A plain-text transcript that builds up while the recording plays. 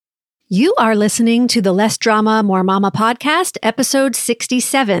You are listening to the Less Drama, More Mama podcast, episode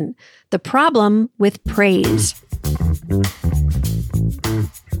 67, The Problem with Praise.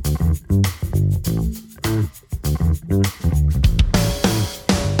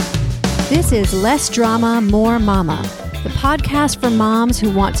 This is Less Drama, More Mama, the podcast for moms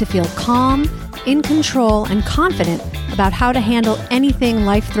who want to feel calm, in control, and confident about how to handle anything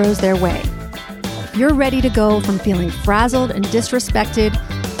life throws their way. If you're ready to go from feeling frazzled and disrespected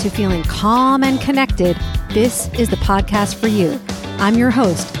to feeling calm and connected, this is the podcast for you. I'm your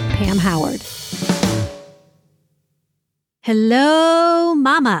host, Pam Howard. Hello,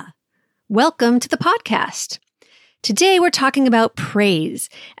 Mama. Welcome to the podcast. Today we're talking about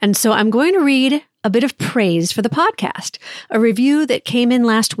praise, and so I'm going to read a bit of praise for the podcast, a review that came in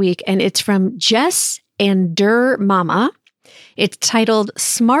last week, and it's from Jess and Der Mama. It's titled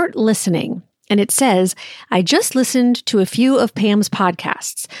Smart Listening. And it says, I just listened to a few of Pam's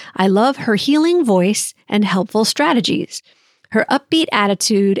podcasts. I love her healing voice and helpful strategies. Her upbeat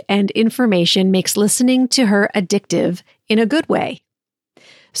attitude and information makes listening to her addictive in a good way.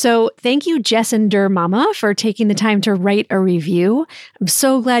 So thank you, Jess and Der Mama, for taking the time to write a review. I'm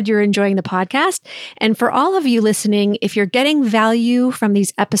so glad you're enjoying the podcast. And for all of you listening, if you're getting value from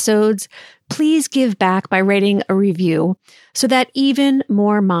these episodes, please give back by writing a review so that even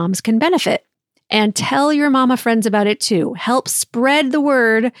more moms can benefit. And tell your mama friends about it too. Help spread the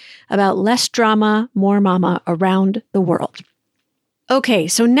word about Less Drama, More Mama around the world. Okay,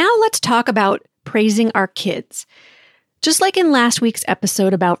 so now let's talk about praising our kids. Just like in last week's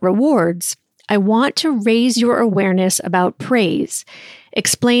episode about rewards, I want to raise your awareness about praise,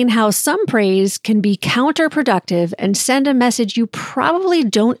 explain how some praise can be counterproductive and send a message you probably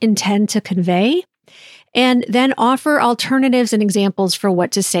don't intend to convey, and then offer alternatives and examples for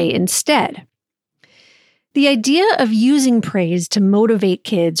what to say instead. The idea of using praise to motivate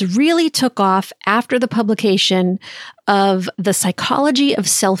kids really took off after the publication of The Psychology of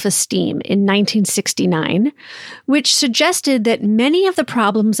Self-Esteem in 1969, which suggested that many of the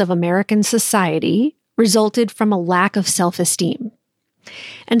problems of American society resulted from a lack of self-esteem.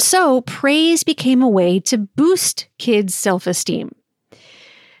 And so praise became a way to boost kids' self-esteem.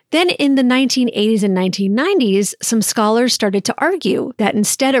 Then in the 1980s and 1990s, some scholars started to argue that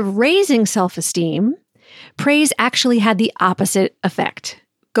instead of raising self-esteem, praise actually had the opposite effect.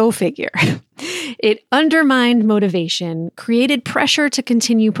 Go figure. It undermined motivation, created pressure to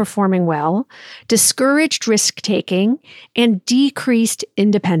continue performing well, discouraged risk-taking, and decreased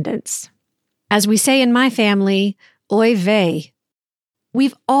independence. As we say in my family, oy vey.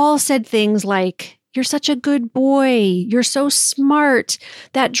 We've all said things like, "You're such a good boy," "You're so smart,"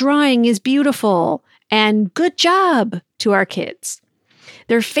 "That drawing is beautiful," and "good job" to our kids.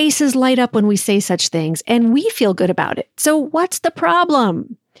 Their faces light up when we say such things, and we feel good about it. So what's the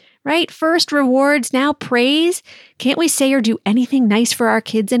problem? Right? First rewards, now praise. Can't we say or do anything nice for our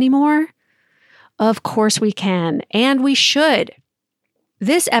kids anymore? Of course we can, and we should.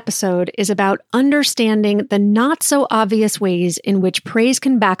 This episode is about understanding the not-so-obvious ways in which praise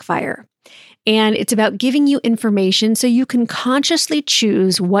can backfire. And it's about giving you information so you can consciously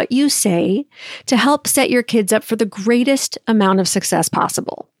choose what you say to help set your kids up for the greatest amount of success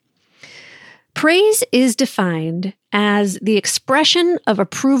possible. Praise is defined as the expression of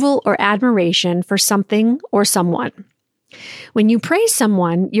approval or admiration for something or someone. When you praise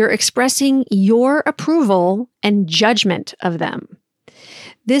someone, you're expressing your approval and judgment of them.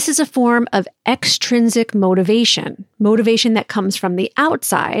 This is a form of extrinsic motivation that comes from the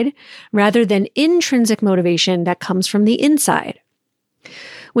outside, rather than intrinsic motivation that comes from the inside.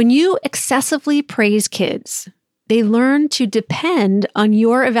 When you excessively praise kids, they learn to depend on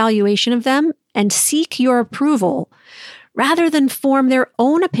your evaluation of them and seek your approval, rather than form their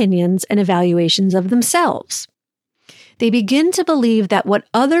own opinions and evaluations of themselves. They begin to believe that what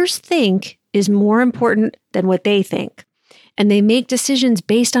others think is more important than what they think, and they make decisions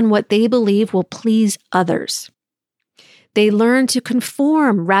based on what they believe will please others. They learn to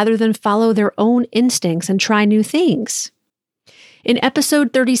conform rather than follow their own instincts and try new things. In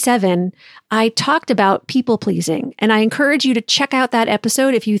episode 37, I talked about people-pleasing, and I encourage you to check out that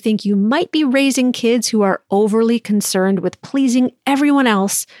episode if you think you might be raising kids who are overly concerned with pleasing everyone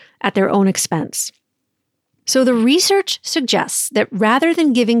else at their own expense. So the research suggests that rather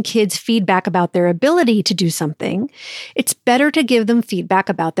than giving kids feedback about their ability to do something, it's better to give them feedback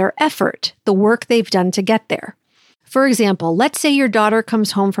about their effort, the work they've done to get there. For example, let's say your daughter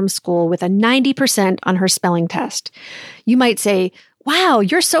comes home from school with a 90% on her spelling test. You might say, "Wow,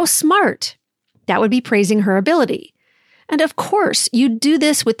 you're so smart." That would be praising her ability. And of course, you'd do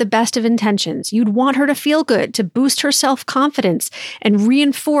this with the best of intentions. You'd want her to feel good, to boost her self-confidence and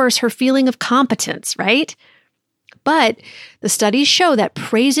reinforce her feeling of competence, right? But the studies show that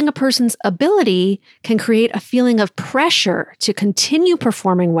praising a person's ability can create a feeling of pressure to continue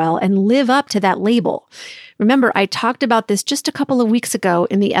performing well and live up to that label. Remember, I talked about this just a couple of weeks ago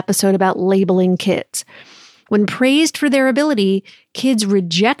in the episode about labeling kids. When praised for their ability, kids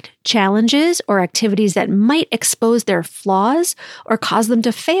reject challenges or activities that might expose their flaws or cause them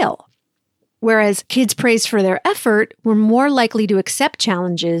to fail. Whereas kids praised for their effort were more likely to accept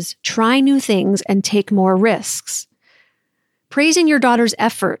challenges, try new things, and take more risks. Praising your daughter's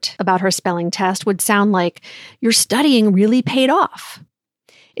effort about her spelling test would sound like your studying really paid off.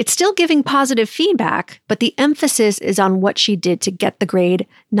 It's still giving positive feedback, but the emphasis is on what she did to get the grade,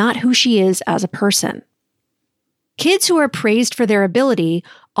 not who she is as a person. Kids who are praised for their ability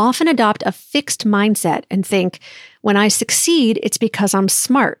often adopt a fixed mindset and think, when I succeed, it's because I'm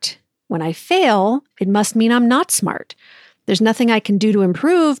smart. When I fail, it must mean I'm not smart. There's nothing I can do to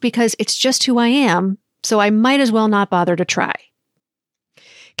improve because it's just who I am, so I might as well not bother to try.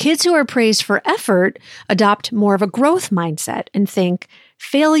 Kids who are praised for effort adopt more of a growth mindset and think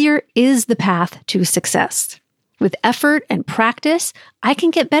failure is the path to success. With effort and practice, I can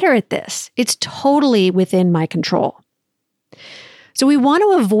get better at this. It's totally within my control. So we want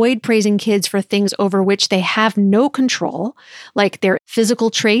to avoid praising kids for things over which they have no control, like their physical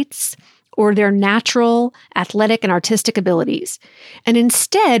traits or their natural, athletic, and artistic abilities. And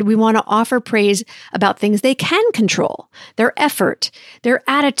instead, we want to offer praise about things they can control: their effort, their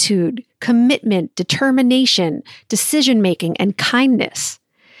attitude, commitment, determination, decision-making, and kindness.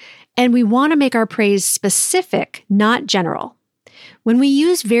 And we want to make our praise specific, not general. When we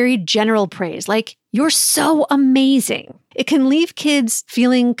use very general praise, like, "You're so amazing," it can leave kids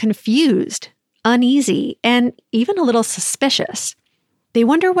feeling confused, uneasy, and even a little suspicious. They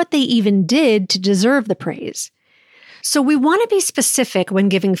wonder what they even did to deserve the praise. So we want to be specific when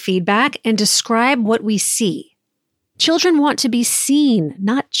giving feedback and describe what we see. Children want to be seen,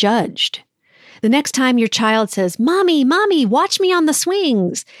 not judged. The next time your child says, "Mommy, watch me on the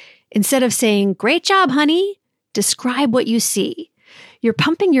swings," instead of saying, "Great job, honey," describe what you see. You're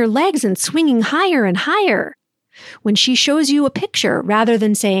pumping your legs and swinging higher and higher. When she shows you a picture, rather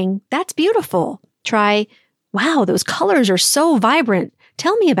than saying, "That's beautiful," try, "Wow, those colors are so vibrant.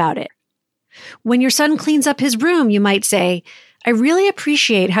 Tell me about it." When your son cleans up his room, you might say, "I really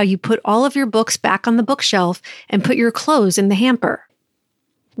appreciate how you put all of your books back on the bookshelf and put your clothes in the hamper."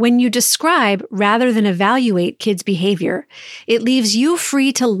 When you describe rather than evaluate kids' behavior, it leaves you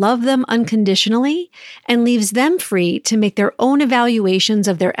free to love them unconditionally and leaves them free to make their own evaluations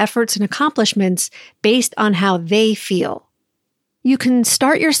of their efforts and accomplishments based on how they feel. You can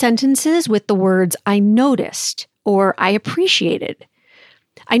start your sentences with the words, "I noticed," or "I appreciated."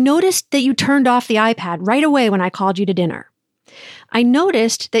 "I noticed that you turned off the iPad right away when I called you to dinner." "I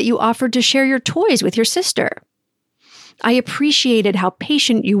noticed that you offered to share your toys with your sister." "I appreciated how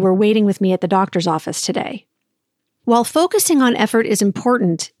patient you were waiting with me at the doctor's office today." While focusing on effort is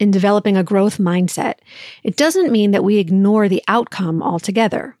important in developing a growth mindset, it doesn't mean that we ignore the outcome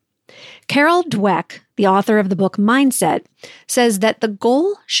altogether. Carol Dweck, the author of the book Mindset, says that the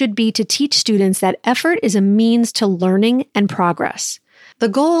goal should be to teach students that effort is a means to learning and progress. The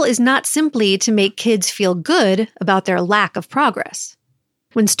goal is not simply to make kids feel good about their lack of progress.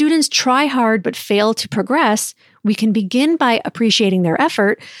 When students try hard but fail to progress, we can begin by appreciating their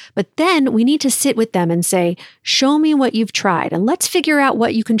effort, but then we need to sit with them and say, "Show me what you've tried, and let's figure out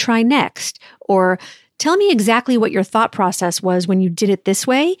what you can try next." Or, "Tell me exactly what your thought process was when you did it this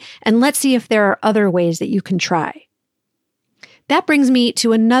way, and let's see if there are other ways that you can try." That brings me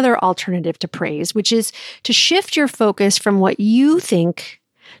to another alternative to praise, which is to shift your focus from what you think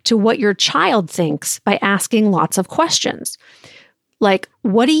to what your child thinks by asking lots of questions. Like,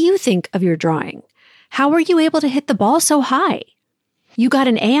 "What do you think of your drawing? How were you able to hit the ball so high? You got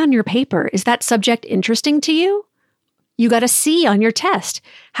an A on your paper. Is that subject interesting to you? You got a C on your test.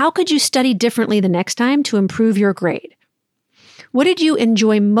 How could you study differently the next time to improve your grade? What did you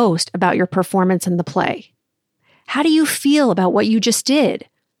enjoy most about your performance in the play? How do you feel about what you just did?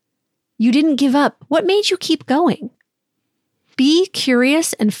 You didn't give up. What made you keep going?" Be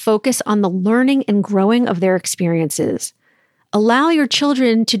curious and focus on the learning and growing of their experiences. Allow your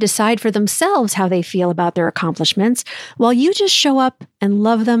children to decide for themselves how they feel about their accomplishments, while you just show up and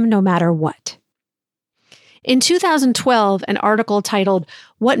love them no matter what. In 2012, an article titled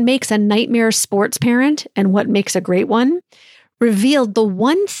 "What Makes a Nightmare Sports Parent and What Makes a Great One" revealed the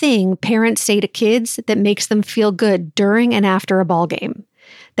one thing parents say to kids that makes them feel good during and after a ball game.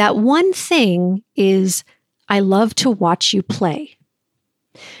 That one thing is, I love to watch you play.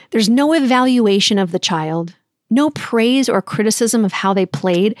 There's no evaluation of the child, no praise or criticism of how they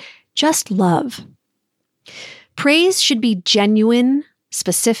played, just love. Praise should be genuine,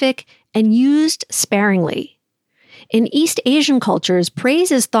 specific, and used sparingly. In East Asian cultures,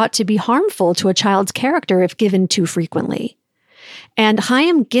 praise is thought to be harmful to a child's character if given too frequently. And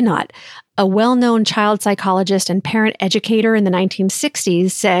Chaim Ginott, a well-known child psychologist and parent educator in the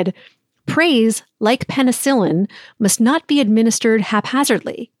 1960s, said, "Praise, like penicillin, must not be administered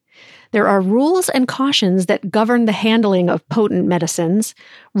haphazardly. There are rules and cautions that govern the handling of potent medicines,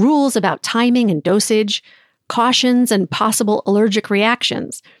 rules about timing and dosage, cautions and possible allergic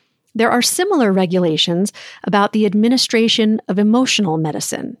reactions. There are similar regulations about the administration of emotional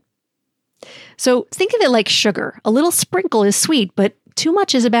medicine." So think of it like sugar. A little sprinkle is sweet, but too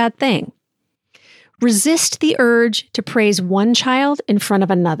much is a bad thing. Resist the urge to praise one child in front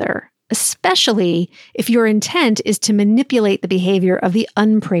of another, especially if your intent is to manipulate the behavior of the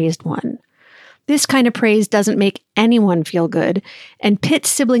unpraised one. This kind of praise doesn't make anyone feel good and pits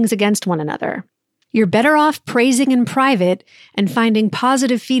siblings against one another. You're better off praising in private and finding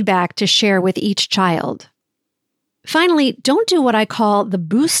positive feedback to share with each child. Finally, don't do what I call the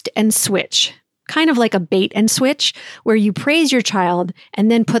boost and switch, kind of like a bait and switch, where you praise your child and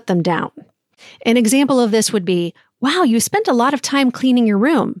then put them down. An example of this would be, "Wow, you spent a lot of time cleaning your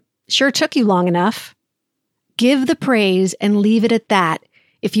room. Sure took you long enough." Give the praise and leave it at that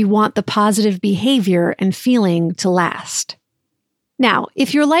if you want the positive behavior and feeling to last. Now,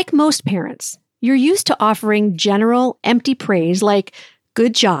 if you're like most parents, you're used to offering general, empty praise like,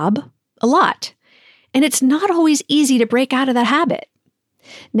 "Good job," a lot. And it's not always easy to break out of that habit.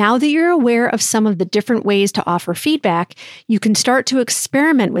 Now that you're aware of some of the different ways to offer feedback, you can start to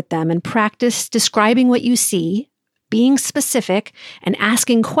experiment with them and practice describing what you see, being specific, and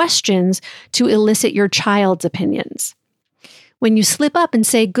asking questions to elicit your child's opinions. When you slip up and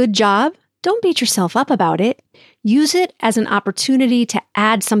say, "Good job," don't beat yourself up about it. Use it as an opportunity to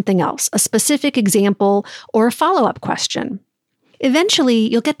add something else, a specific example or a follow-up question.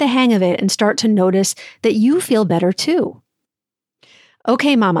 Eventually, you'll get the hang of it and start to notice that you feel better too.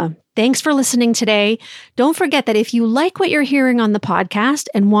 Okay, Mama, thanks for listening today. Don't forget that if you like what you're hearing on the podcast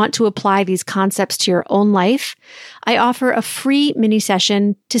and want to apply these concepts to your own life, I offer a free mini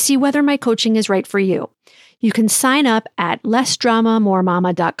session to see whether my coaching is right for you. You can sign up at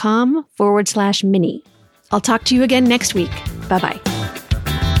lessdramamoremama.com/mini. I'll talk to you again next week. Bye-bye.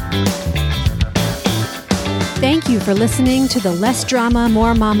 Thank you for listening to the Less Drama,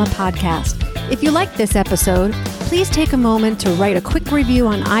 More Mama podcast. If you liked this episode, please take a moment to write a quick review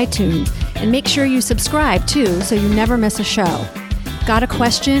on iTunes and make sure you subscribe too so you never miss a show. Got a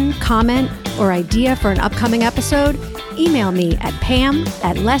question, comment, or idea for an upcoming episode? Email me at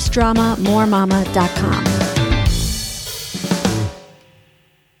pam@lessdramamoremama.com.